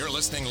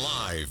listening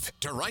live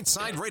to Right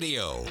Side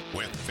Radio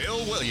with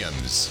Phil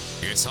Williams.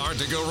 It's hard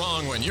to go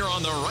wrong when you're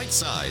on the right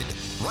side.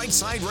 Right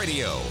Side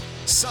Radio.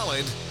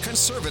 Solid,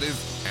 conservative,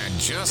 and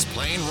just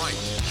plain right.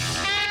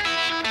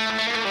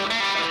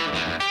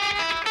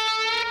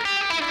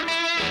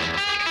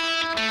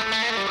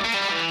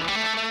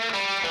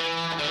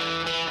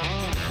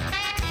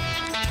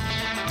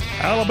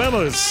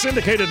 Alabama's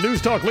syndicated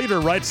news talk leader,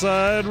 Right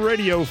Side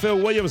Radio. Phil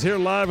Williams here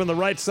live in the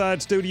Right Side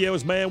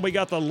studios. Man, we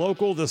got the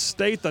local, the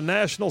state, the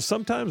national,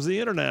 sometimes the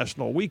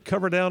international. We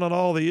cover down on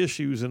all the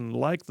issues, and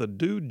like the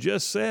dude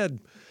just said,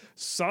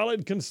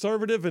 solid,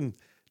 conservative, and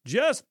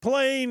just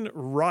plain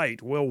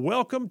right. Well,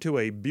 welcome to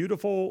a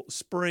beautiful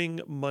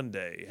spring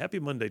Monday. Happy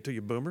Monday to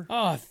you, Boomer.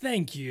 Oh,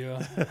 thank you.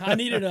 I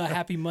needed a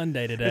happy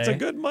Monday today. It's a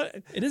good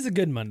Monday. It is a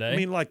good Monday. I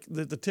mean, like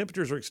the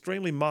temperatures are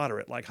extremely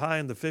moderate, like high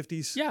in the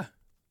 50s. Yeah.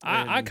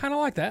 I kind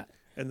of like that.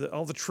 And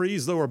all the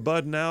trees, though, are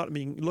budding out. I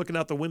mean, looking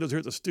out the windows here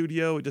at the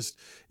studio,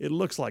 it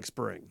looks like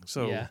spring.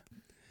 So,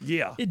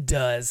 yeah. It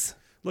does.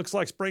 Looks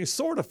like spring.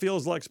 Sort of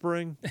feels like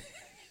spring.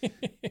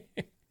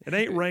 It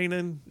ain't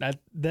raining.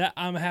 That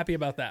I'm happy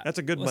about that. That's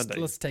a good Monday.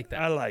 Let's take that.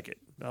 I like it.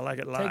 I like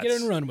it lots. Take it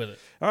and run with it.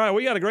 All right,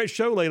 we got a great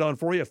show laid on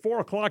for you. At 4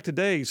 o'clock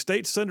today,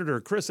 State Senator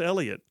Chris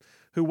Elliott,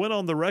 who went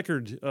on the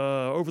record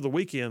over the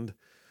weekend,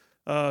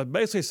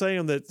 basically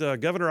saying that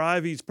Governor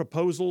Ivey's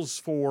proposals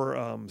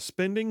for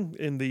spending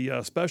in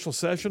the special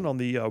session on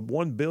the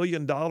 $1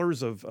 billion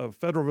of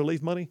federal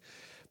relief money,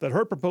 that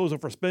her proposal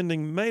for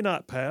spending may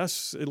not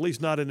pass, at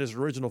least not in its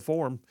original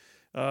form,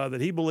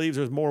 that he believes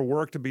there's more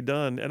work to be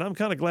done. And I'm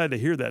kind of glad to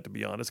hear that, to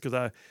be honest,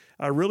 because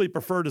I really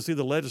prefer to see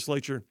the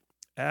legislature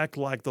act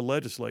like the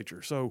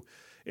legislature. So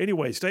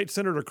anyway, State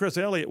Senator Chris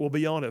Elliott will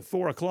be on at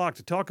 4 o'clock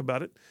to talk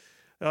about it.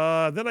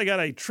 Then I got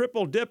a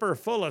triple dipper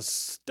full of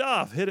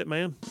stuff. Hit it,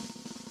 man.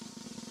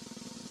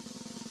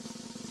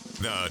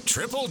 The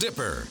Triple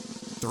Dipper.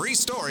 3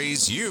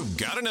 stories you've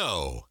got to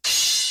know.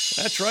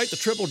 That's right, the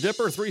Triple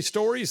Dipper. 3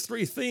 stories,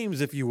 3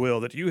 themes, if you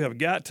will, that you have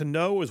got to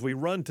know as we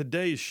run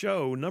today's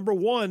show. Number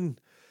 1,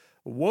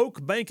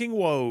 woke banking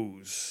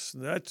woes.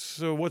 That's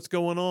what's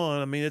going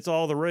on. I mean, it's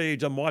all the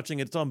rage. I'm watching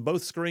it. It's on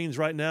both screens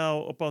right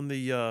now up on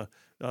the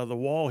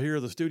wall here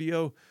of the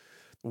studio.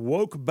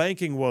 Woke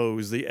banking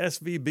woes, the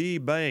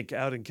SVB Bank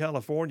out in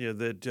California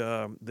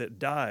that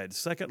died.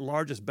 Second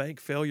largest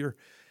bank failure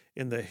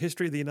in the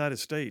history of the United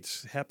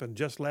States. Happened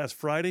just last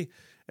Friday,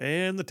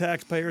 and the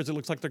taxpayers, it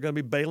looks like they're going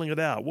to be bailing it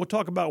out. We'll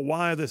talk about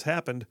why this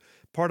happened,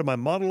 part of my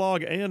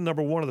monologue, and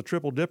number 1 of the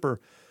Triple Dipper,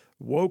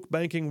 woke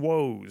banking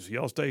woes.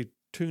 Y'all stay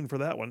tuned for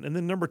that one. And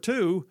then number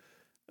 2,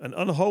 an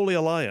unholy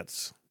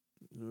alliance.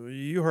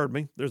 You heard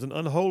me. There's an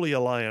unholy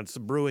alliance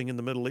brewing in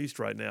the Middle East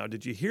right now.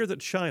 Did you hear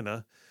that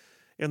China,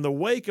 in the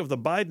wake of the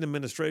Biden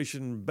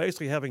administration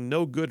basically having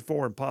no good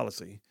foreign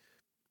policy,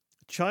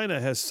 China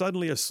has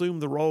suddenly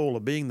assumed the role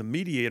of being the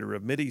mediator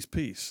of Mideast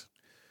peace.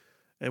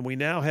 And we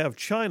now have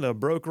China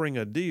brokering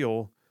a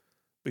deal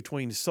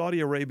between Saudi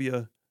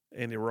Arabia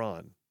and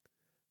Iran.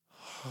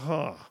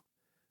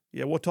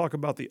 Yeah, we'll talk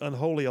about the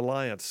unholy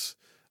alliance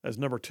as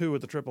number 2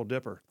 at the Triple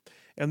Dipper.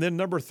 And then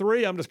number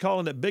 3, I'm just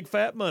calling it big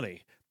fat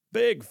money.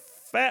 Big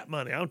fat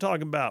money. I'm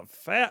talking about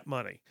fat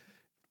money.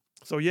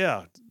 So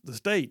yeah, the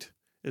state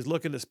is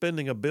looking at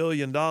spending $1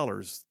 billion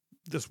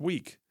this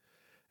week.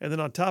 And then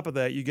on top of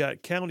that, you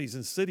got counties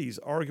and cities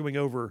arguing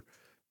over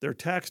their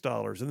tax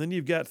dollars. And then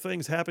you've got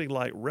things happening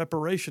like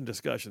reparation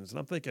discussions. And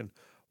I'm thinking,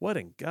 what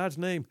in God's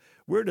name?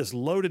 We're just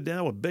loaded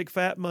down with big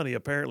fat money,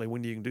 apparently,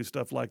 when you can do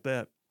stuff like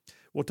that.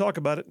 We'll talk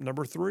about it,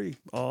 number 3,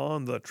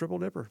 on the Triple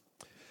Dipper.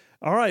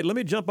 All right, let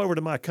me jump over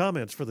to my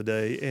comments for the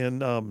day.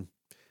 And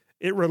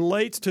it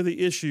relates to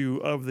the issue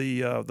of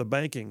the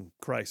banking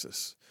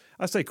crisis.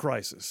 I say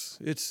crisis.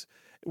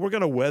 We're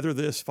going to weather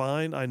this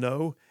fine, I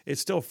know.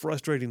 It's still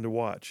frustrating to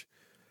watch.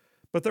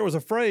 But there was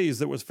a phrase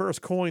that was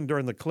first coined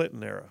during the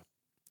Clinton era.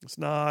 It's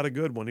not a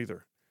good one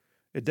either.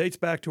 It dates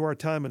back to our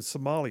time in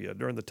Somalia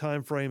during the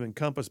time frame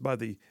encompassed by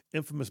the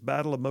infamous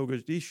Battle of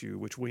Mogadishu,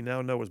 which we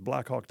now know as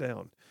Black Hawk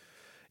Down,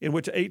 in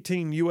which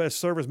 18 U.S.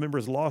 service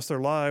members lost their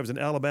lives and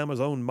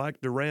Alabama's own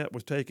Mike Durant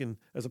was taken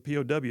as a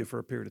POW for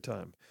a period of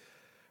time.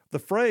 The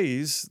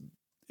phrase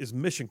is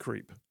mission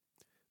creep.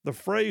 The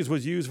phrase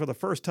was used for the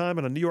first time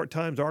in a New York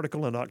Times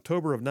article in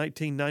October of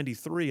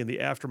 1993 in the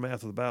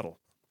aftermath of the battle.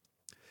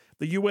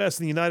 The U.S.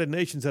 and the United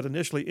Nations had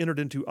initially entered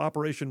into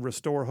Operation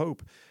Restore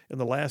Hope in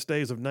the last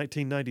days of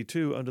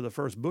 1992 under the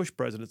first Bush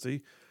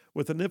presidency,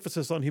 with an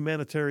emphasis on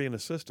humanitarian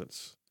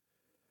assistance.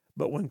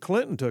 But when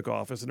Clinton took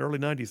office in early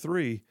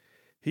 93,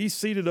 he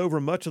ceded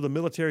over much of the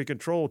military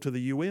control to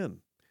the UN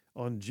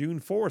on June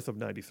 4th of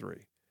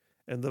 93.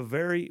 And the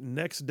very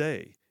next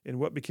day, in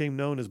what became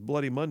known as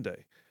Bloody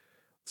Monday,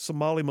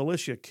 Somali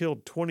militia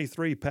killed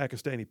 23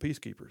 Pakistani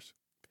peacekeepers.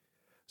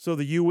 So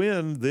the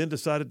UN then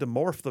decided to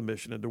morph the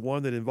mission into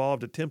one that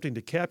involved attempting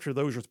to capture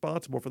those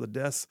responsible for the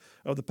deaths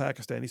of the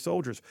Pakistani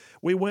soldiers.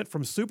 We went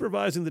from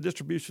supervising the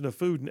distribution of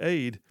food and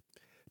aid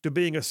to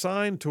being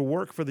assigned to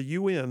work for the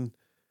UN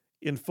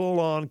in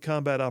full-on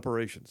combat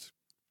operations.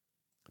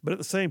 But at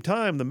the same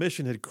time, the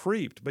mission had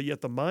creeped, but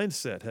yet the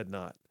mindset had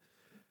not.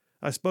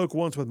 I spoke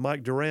once with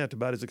Mike Durant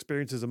about his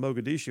experiences in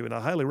Mogadishu, and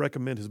I highly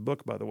recommend his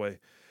book, by the way.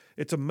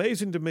 It's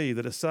amazing to me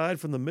that aside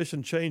from the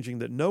mission changing,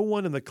 that no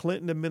one in the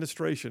Clinton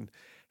administration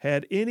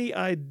had any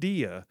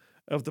idea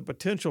of the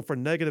potential for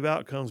negative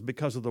outcomes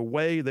because of the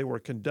way they were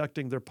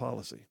conducting their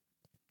policy.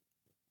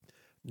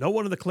 No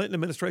one in the Clinton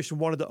administration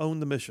wanted to own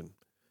the mission.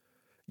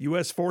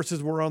 U.S.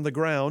 forces were on the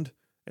ground,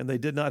 and they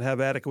did not have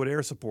adequate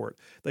air support.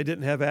 They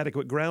didn't have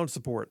adequate ground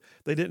support.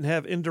 They didn't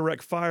have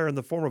indirect fire in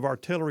the form of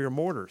artillery or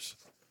mortars.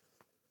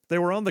 They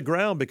were on the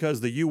ground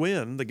because the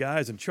UN, the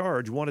guys in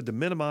charge, wanted to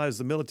minimize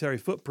the military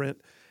footprint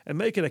and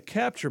make it a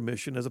capture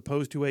mission as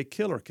opposed to a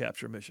killer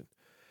capture mission.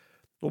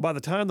 Well, by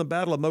the time the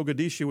Battle of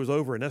Mogadishu was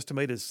over, an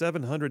estimated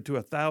 700 to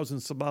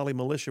 1,000 Somali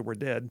militia were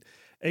dead.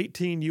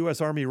 18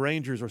 U.S. Army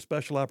Rangers or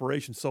Special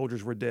Operations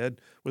soldiers were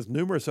dead, with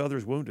numerous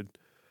others wounded.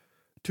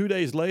 2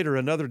 days later,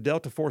 another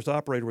Delta Force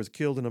operator was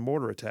killed in a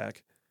mortar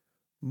attack.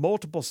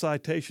 Multiple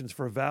citations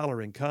for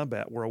valor in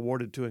combat were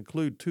awarded, to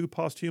include 2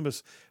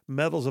 posthumous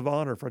Medals of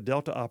Honor for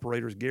Delta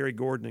operators Gary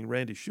Gordon and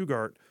Randy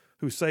Shugart,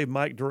 who saved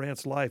Mike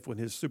Durant's life when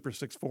his Super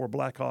 6.4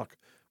 Black Hawk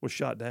was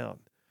shot down.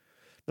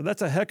 Now,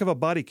 that's a heck of a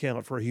body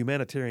count for a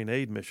humanitarian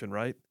aid mission,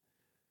 right?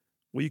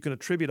 Well, you can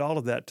attribute all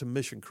of that to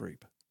mission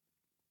creep.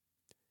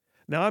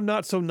 Now, I'm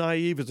not so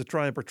naive as to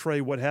try and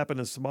portray what happened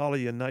in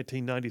Somalia in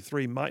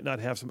 1993 might not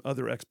have some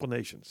other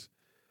explanations.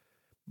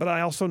 But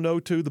I also know,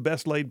 too, the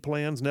best laid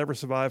plans never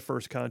survive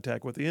first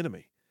contact with the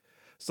enemy.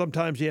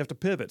 Sometimes you have to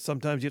pivot.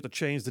 Sometimes you have to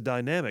change the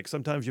dynamic.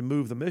 Sometimes you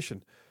move the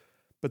mission.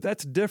 But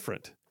that's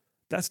different.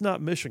 That's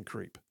not mission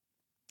creep.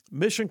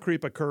 Mission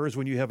creep occurs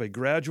when you have a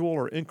gradual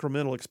or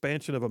incremental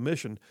expansion of a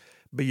mission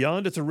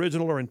beyond its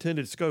original or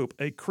intended scope,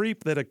 a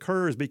creep that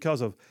occurs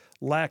because of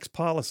lax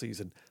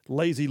policies and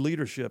lazy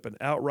leadership and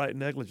outright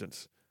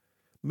negligence.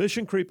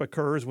 Mission creep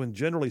occurs when,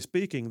 generally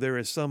speaking, there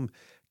is some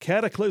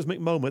cataclysmic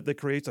moment that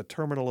creates a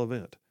terminal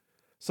event,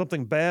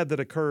 something bad that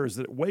occurs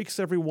that wakes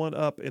everyone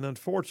up and,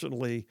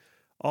 unfortunately,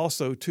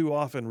 also too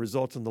often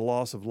results in the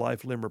loss of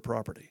life, limb, or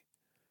property.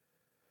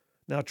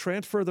 Now,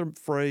 transfer the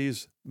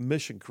phrase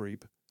mission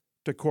creep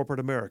to corporate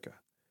America,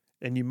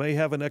 and you may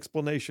have an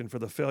explanation for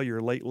the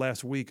failure late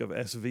last week of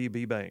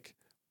SVB Bank.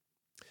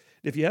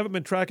 If you haven't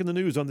been tracking the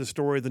news on this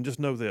story, then just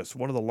know this.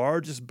 One of the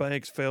largest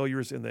bank's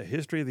failures in the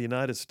history of the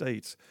United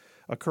States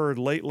occurred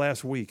late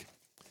last week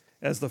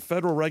as the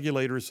federal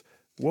regulators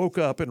woke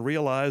up and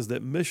realized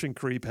that mission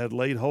creep had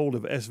laid hold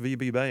of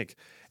SVB Bank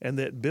and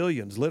that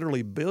billions,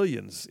 literally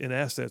billions, in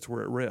assets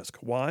were at risk.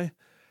 Why?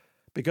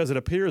 Because it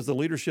appears the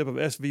leadership of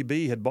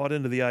SVB had bought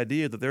into the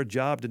idea that their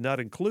job did not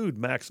include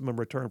maximum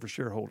return for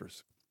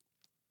shareholders.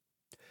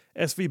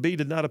 SVB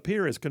did not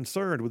appear as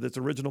concerned with its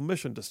original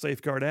mission to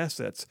safeguard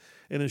assets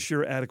and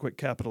ensure adequate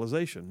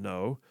capitalization.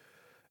 No,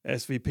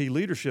 SVB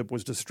leadership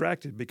was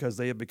distracted because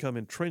they had become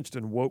entrenched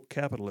in woke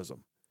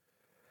capitalism.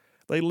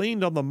 They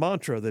leaned on the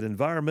mantra that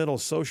environmental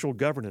social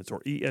governance,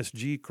 or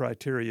ESG,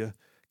 criteria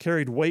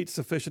carried weight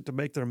sufficient to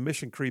make their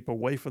mission creep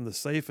away from the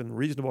safe and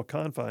reasonable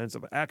confines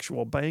of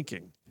actual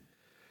banking.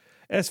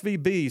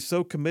 SVB,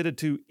 so committed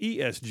to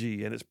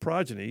ESG and its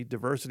progeny,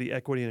 diversity,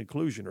 equity, and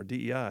inclusion, or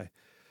DEI,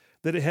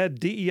 that it had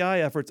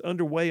DEI efforts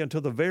underway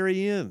until the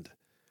very end,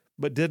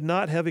 but did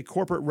not have a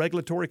corporate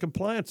regulatory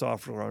compliance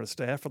officer on its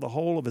staff for the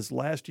whole of its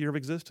last year of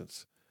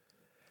existence.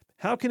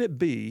 How can it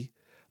be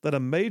that a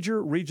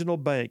major regional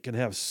bank can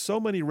have so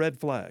many red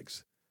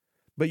flags,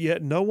 but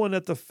yet no one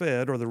at the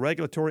Fed or the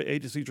regulatory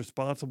agencies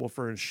responsible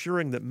for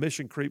ensuring that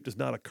mission creep does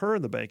not occur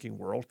in the banking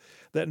world,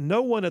 that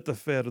no one at the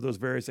Fed or those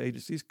various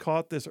agencies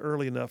caught this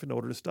early enough in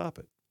order to stop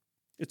it?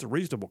 It's a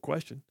reasonable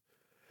question.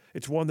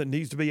 It's one that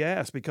needs to be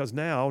asked because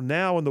now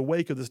in the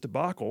wake of this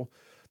debacle,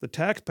 the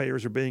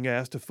taxpayers are being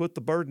asked to foot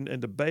the burden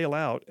and to bail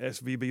out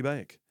SVB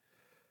Bank.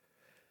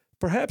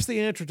 Perhaps the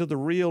answer to the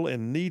real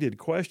and needed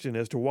question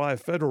as to why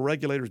federal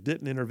regulators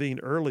didn't intervene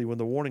early when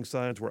the warning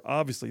signs were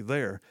obviously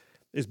there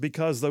is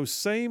because those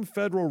same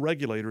federal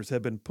regulators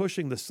have been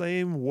pushing the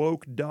same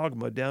woke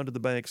dogma down to the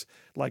banks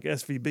like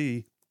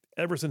SVB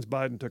ever since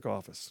Biden took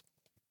office.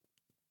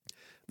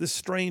 This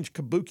strange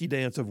kabuki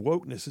dance of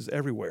wokeness is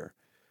everywhere,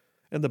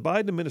 and the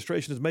Biden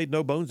administration has made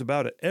no bones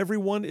about it.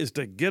 Everyone is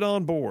to get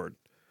on board.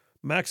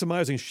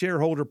 Maximizing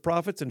shareholder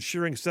profits,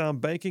 ensuring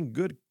sound banking,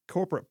 good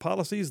corporate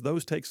policies,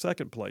 those take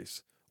second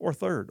place, or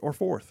third, or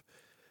fourth,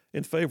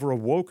 in favor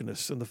of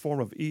wokeness in the form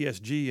of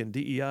ESG and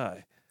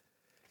DEI.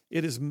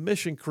 It is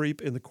mission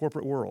creep in the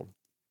corporate world.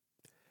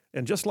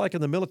 And just like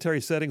in the military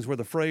settings where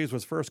the phrase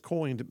was first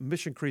coined,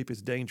 mission creep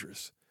is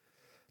dangerous.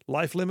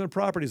 Life, limb, and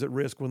property is at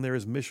risk when there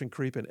is mission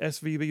creep, and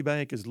SVB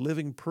Bank is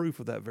living proof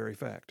of that very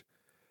fact.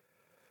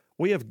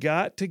 We have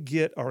got to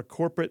get our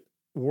corporate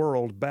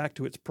world back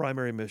to its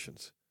primary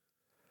missions.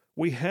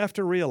 We have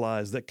to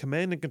realize that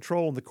command and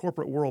control in the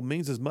corporate world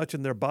means as much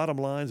in their bottom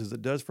lines as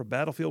it does for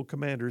battlefield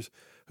commanders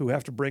who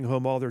have to bring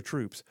home all their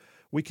troops.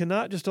 We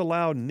cannot just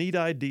allow neat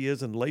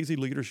ideas and lazy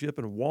leadership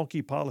and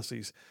wonky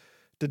policies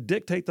to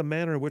dictate the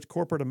manner in which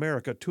corporate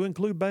America, to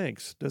include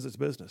banks, does its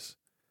business.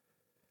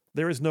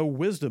 There is no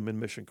wisdom in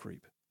mission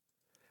creep.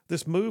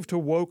 This move to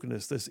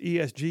wokeness, this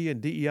ESG and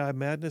DEI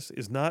madness,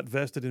 is not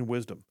vested in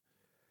wisdom.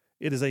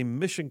 It is a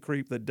mission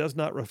creep that does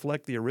not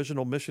reflect the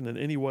original mission in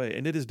any way,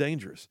 and it is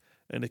dangerous,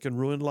 and it can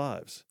ruin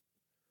lives.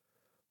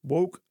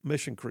 Woke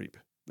mission creep.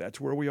 That's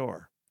where we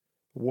are.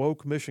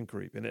 Woke mission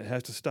creep, and it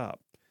has to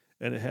stop,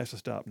 and it has to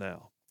stop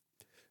now.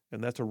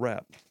 And that's a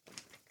wrap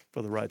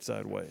for the Right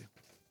Side Way.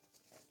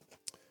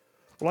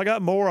 Well, I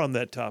got more on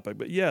that topic,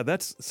 but yeah,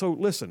 so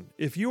listen,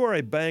 if you are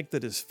a bank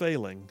that is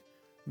failing,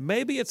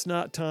 maybe it's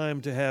not time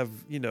to have,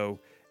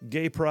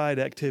 gay pride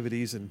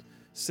activities and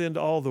send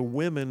all the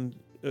women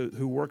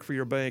who work for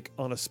your bank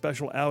on a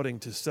special outing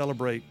to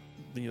celebrate,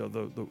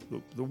 the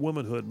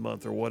womanhood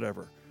month or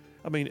whatever.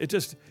 I mean,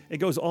 it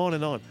goes on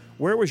and on.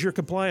 Where was your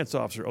compliance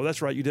officer? Oh,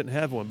 that's right, you didn't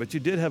have one, but you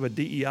did have a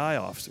DEI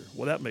officer.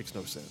 Well, that makes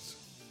no sense.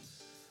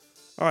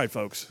 All right,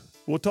 folks,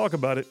 we'll talk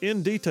about it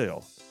in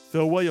detail.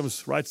 Phil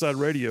Williams, Right Side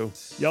Radio.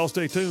 Y'all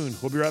stay tuned.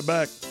 We'll be right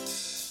back.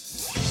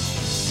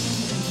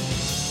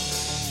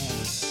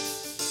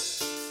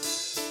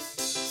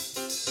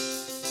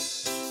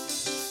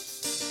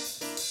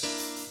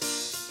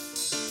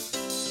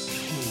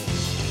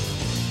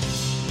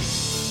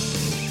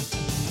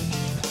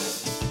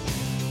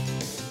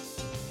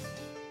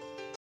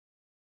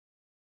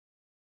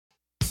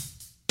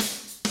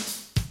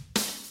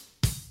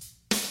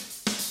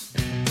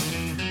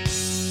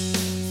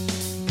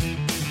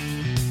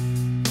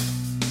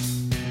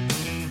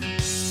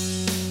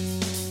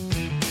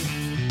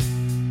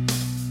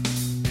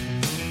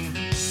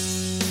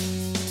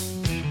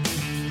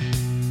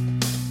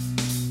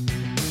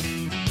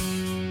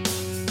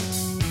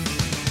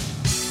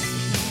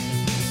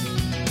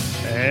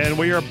 And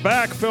we are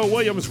back. Phil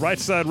Williams, Right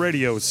Side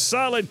Radio.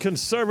 Solid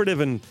conservative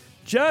and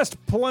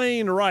just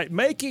plain right.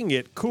 Making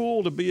it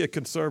cool to be a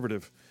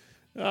conservative.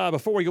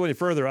 Before we go any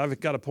further, I've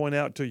got to point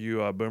out to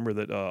you, Boomer,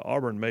 that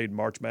Auburn made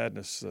March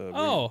Madness.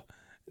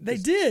 They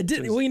did.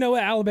 Well, you know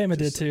what? Alabama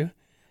did too.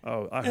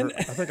 Oh, I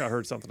think I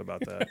heard something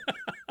about that.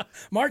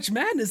 March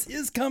Madness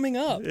is coming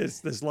up.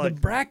 It's the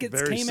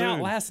brackets came soon. out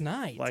last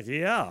night.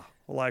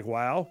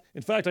 Wow.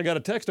 In fact, I got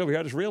a text over here.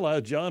 I just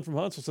realized John from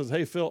Huntsville says,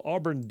 "Hey, Phil,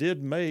 Auburn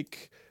did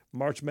make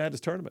March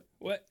Madness tournament."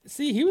 What?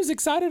 See, he was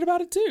excited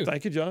about it too.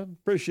 Thank you, John.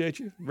 Appreciate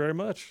you very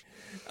much.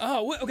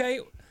 Oh, okay.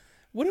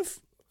 What if?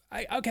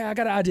 I got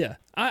an idea.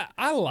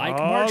 I like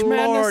March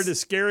Madness. Oh Lord,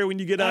 it's scary when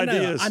you get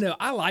ideas. I know.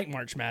 I like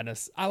March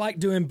Madness. I like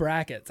doing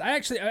brackets.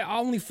 I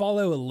only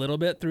follow a little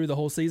bit through the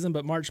whole season,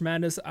 but March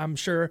Madness, I'm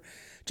sure,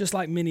 just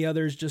like many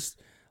others, just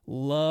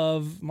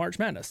love March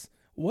Madness.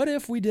 What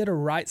if we did a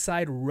Right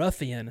Side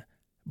Ruffian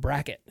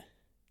bracket?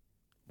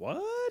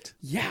 What?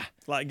 Yeah.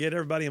 Like get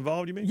everybody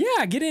involved, you mean?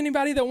 Yeah, get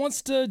anybody that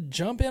wants to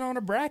jump in on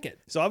a bracket.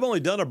 So I've only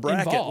done a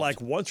bracket involved.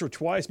 like once or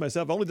twice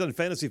myself. I've only done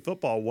fantasy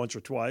football once or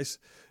twice.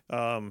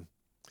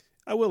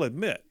 I will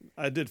admit,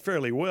 I did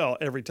fairly well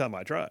every time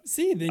I tried.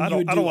 See, then I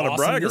don't want to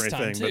brag or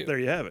anything, but there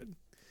you have it.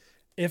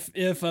 If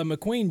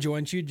McQueen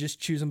joins you, just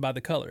choose them by the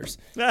colors.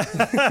 I'm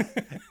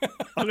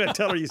going to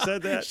tell her you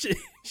said that.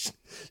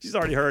 She's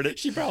already heard it.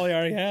 She probably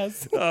already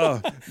has.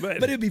 But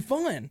it'd be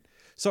fun.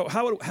 So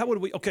how would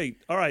we? Okay,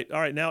 all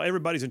right. Now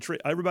everybody's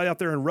intrigued. Everybody out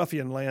there in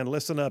Ruffian land,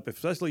 listen up.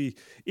 Especially,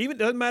 even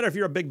doesn't matter if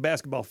you're a big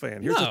basketball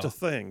fan. Here's just a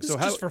thing. So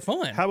just for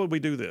fun. How would we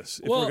do this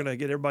if we're going to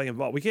get everybody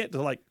involved? We can't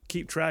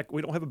keep track.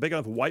 We don't have a big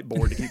enough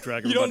whiteboard to keep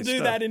track of. You don't do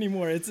stuff. that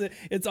anymore.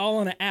 It's all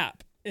on an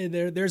app.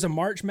 There's a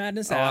March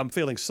Madness app. Oh, I'm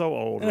feeling so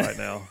old right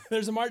now.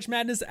 There's a March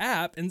Madness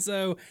app, and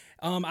so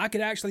I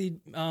could actually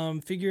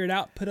figure it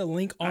out. Put a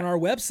link on our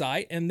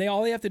website, and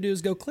all they have to do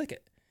is go click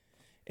it.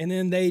 And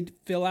then they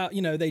fill out,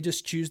 they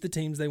just choose the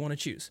teams they want to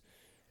choose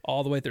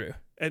all the way through.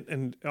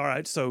 And all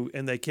right, so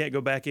they can't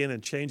go back in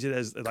and change it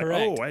as like,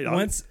 correct. Oh, wait.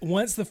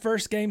 Once the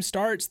first game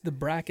starts, the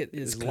bracket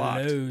is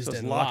closed so it's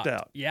and locked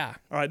out. out. Yeah.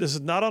 All right, this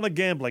is not on a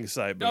gambling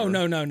site. Oh,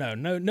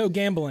 no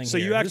gambling. So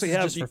here. you actually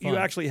you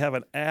actually have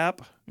an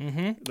app.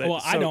 Mm-hmm.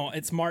 Well, I don't.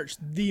 It's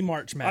the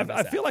March Madness.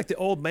 I feel like the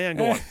old man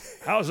going,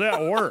 "How's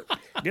that work?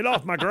 Get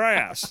off my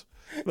grass."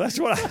 That's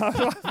what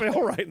I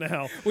feel right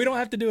now. We don't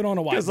have to do it on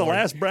a whiteboard. Because the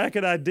last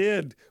bracket I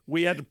did,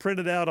 we had to print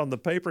it out on the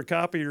paper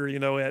copier,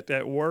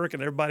 at work,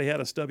 and everybody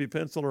had a stubby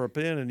pencil or a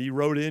pen, and you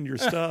wrote in your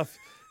stuff.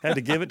 Had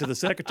to give it to the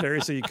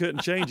secretary so you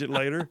couldn't change it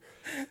later.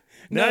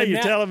 Now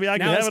you're telling me I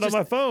can have it on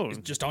my phone. It's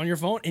just on your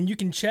phone, and you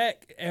can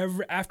check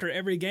after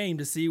every game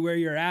to see where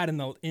you're at in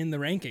the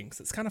rankings.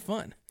 It's kind of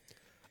fun.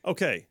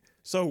 Okay,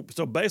 so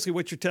basically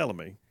what you're telling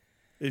me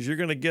is you're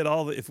going to get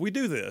all the. If we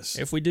do this,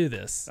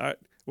 all right.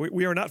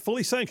 We are not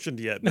fully sanctioned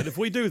yet, but if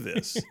we do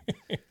this,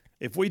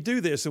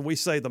 and we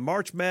say the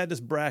March Madness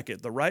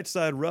bracket, the Right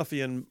Side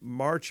Ruffian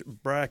March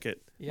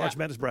bracket, March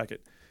Madness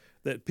bracket,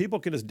 that people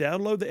can just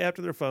download the app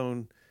to their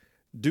phone,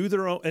 do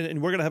their own,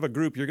 and we're going to have a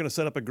group. You're going to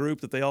set up a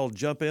group that they all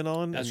jump in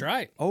on. That's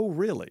right. Oh,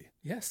 really?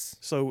 Yes.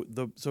 So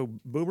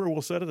Boomer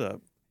will set it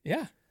up.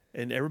 Yeah.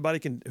 And everybody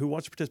who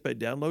wants to participate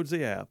downloads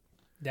the app.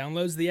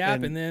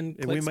 And then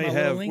clicks my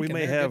little link and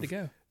they're good to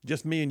go.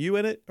 Just me and you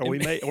in it, or we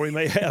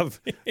may have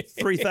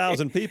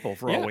 3,000 people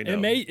for all we know.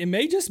 It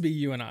may just be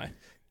you and I.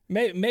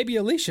 Maybe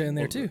Alicia in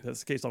there too. If that's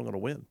the case, I'm going to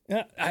win.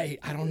 I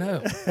don't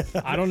know.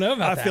 I don't know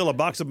about I that. feel a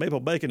box of maple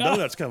bacon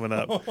donuts coming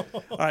up.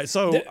 All right,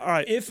 so all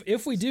right.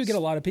 If we do get a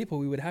lot of people,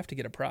 we would have to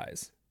get a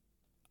prize.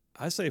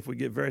 I say if we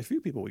get very few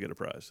people, we get a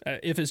prize.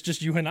 If it's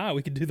just you and I,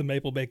 we could do the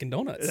maple bacon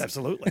donuts.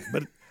 Absolutely.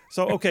 But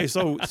so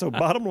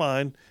bottom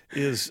line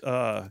is,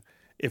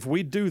 if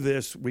we do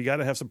this, we got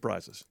to have some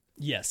prizes.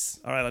 Yes.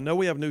 All right. I know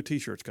we have new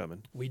T-shirts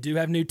coming. We do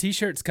have new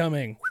T-shirts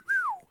coming.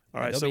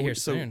 All right. They'll be here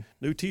soon.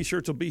 New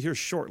T-shirts will be here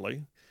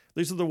shortly.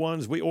 These are the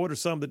ones we ordered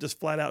some that just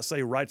flat out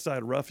say Right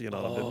Side Ruffian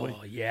on them, didn't we?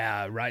 Oh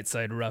yeah, Right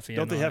Side Ruffian.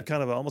 Don't they have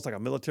kind of almost like a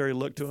military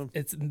look to them?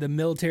 It's the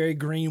military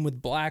green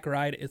with black,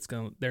 right?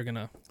 They're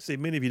gonna See,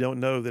 many of you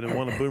don't know that in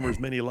one of Boomer's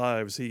many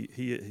lives,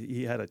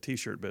 he had a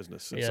T-shirt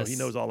business, and so he Yes.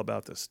 knows all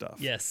about this stuff.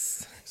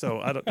 Yes.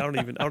 So I don't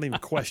even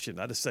question.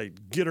 I just say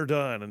get her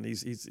done, and he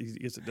gets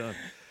it done.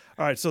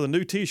 All right, so the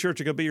new T-shirts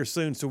are going to be here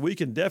soon. So we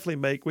can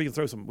definitely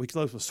throw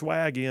some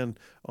swag in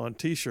on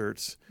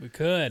T-shirts, We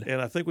could. and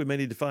I think we may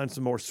need to find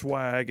some more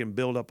swag and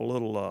build up a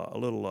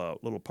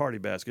little party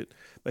basket.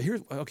 But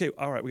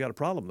all right, we got a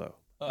problem though.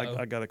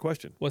 I got a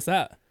question. What's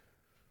that?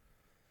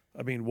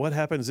 I mean, what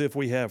happens if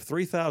we have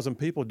 3,000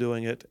 people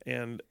doing it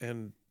and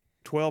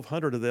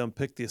 1,200 of them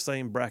pick the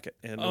same bracket,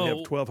 and we have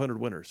 1,200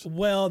 winners?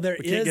 Well, there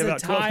We can't is give a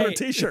out 1,200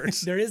 tie.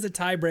 T-shirts. There is a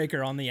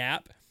tiebreaker on the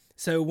app.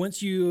 So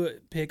once you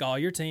pick all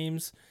your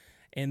teams,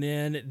 and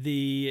then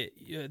the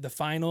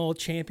final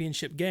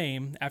championship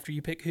game, after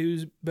you pick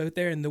who's both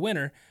there and the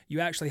winner,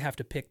 you actually have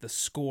to pick the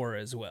score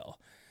as well.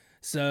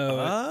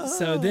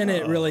 So then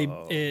it really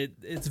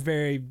it's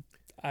very.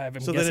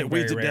 So then it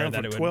weeds it down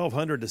from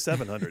 1,200 to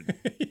 700.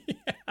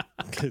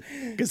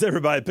 Because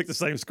everybody picked the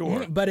same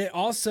score. But it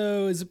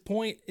also is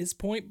point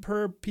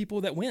per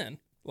people that win,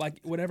 like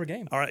whatever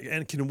game. All right,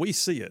 and can we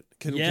see it?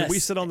 Can Yes. we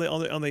sit on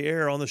the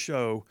air on the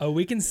show? Oh,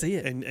 we can see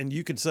it. And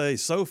you can say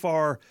so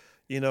far,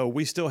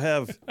 we still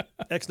have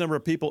X number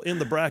of people in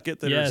the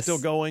bracket that are Yes. still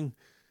going.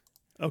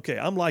 Okay,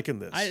 I'm liking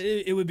this.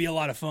 It would be a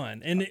lot of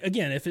fun. And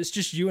again, if it's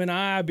just you and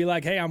I'd be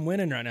like, hey, I'm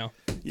winning right now.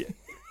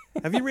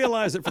 Have you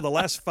realized that for the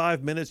last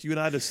 5 minutes, you and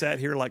I just sat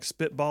here like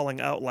spitballing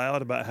out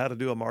loud about how to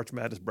do a March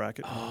Madness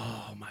bracket?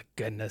 Oh my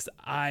goodness.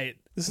 I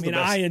the mean,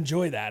 best- I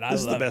enjoy that.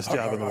 This is the best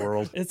job in the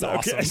world. It's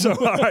Okay, awesome.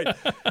 so all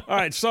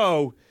right.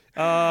 So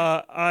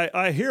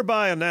I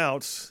hereby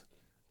announce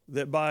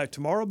that by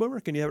tomorrow,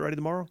 Boomer, can you have it ready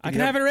tomorrow? I can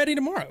have it ready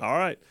tomorrow. All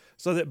right.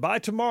 So that by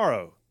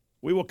tomorrow,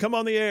 we will come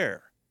on the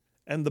air,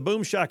 and the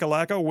Boom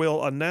Shakalaka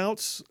will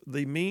announce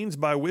the means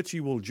by which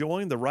you will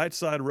join the Right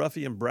Side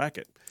Ruffian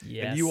bracket.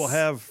 Yes. And you will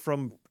have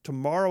from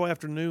tomorrow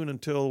afternoon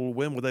until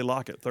when will they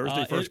lock it?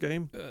 Thursday, first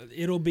game?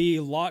 It'll be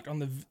locked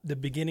on the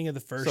beginning of the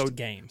first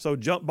game. So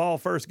jump ball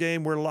first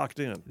game, we're locked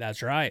in.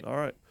 That's right. All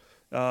right.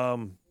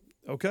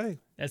 Okay.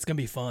 That's gonna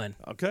be fun.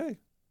 Okay.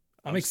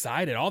 I'm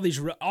excited. All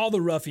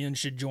the ruffians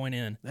should join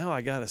in, Now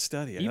I got to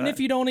study it. even if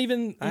you don't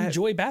even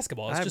enjoy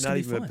basketball. It's I have just not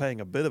gonna be even fun. been paying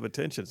a bit of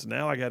attention, so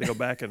now I got to go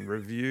back and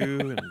review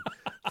and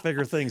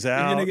figure things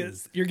out.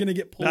 You're gonna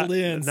get pulled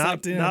in,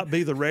 sucked in. Not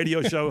be the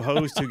radio show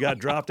host who got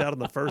dropped out on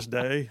the first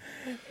day.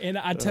 And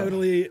I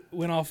totally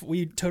went off.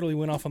 We totally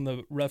went off on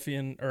the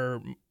ruffian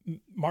or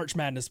March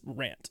Madness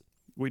rant.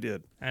 We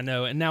did. I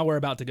know, and now we're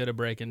about to go to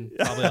break in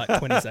probably like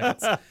 20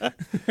 seconds.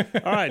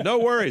 All right, no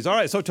worries. All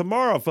right, so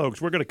tomorrow,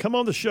 folks, we're going to come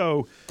on the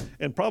show,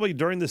 and probably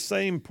during the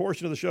same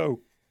portion of the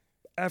show,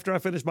 after I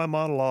finish my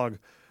monologue,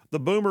 the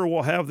Boomer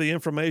will have the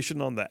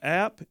information on the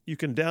app. You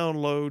can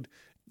download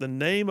the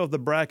name of the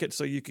bracket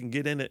so you can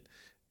get in it.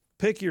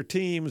 Pick your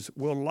teams.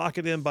 We'll lock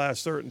it in by a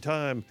certain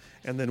time,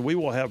 and then we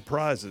will have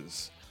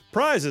prizes.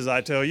 Prizes,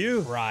 I tell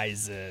you.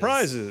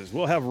 Prizes.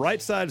 We'll have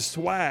right side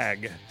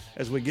swag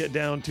as we get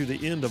down to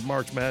the end of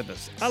March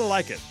Madness. I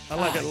like it. I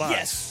like it live.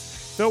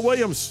 Yes. Phil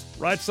Williams,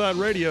 Right Side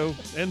Radio,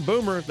 and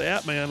Boomer, the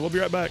App Man. We'll be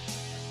right back.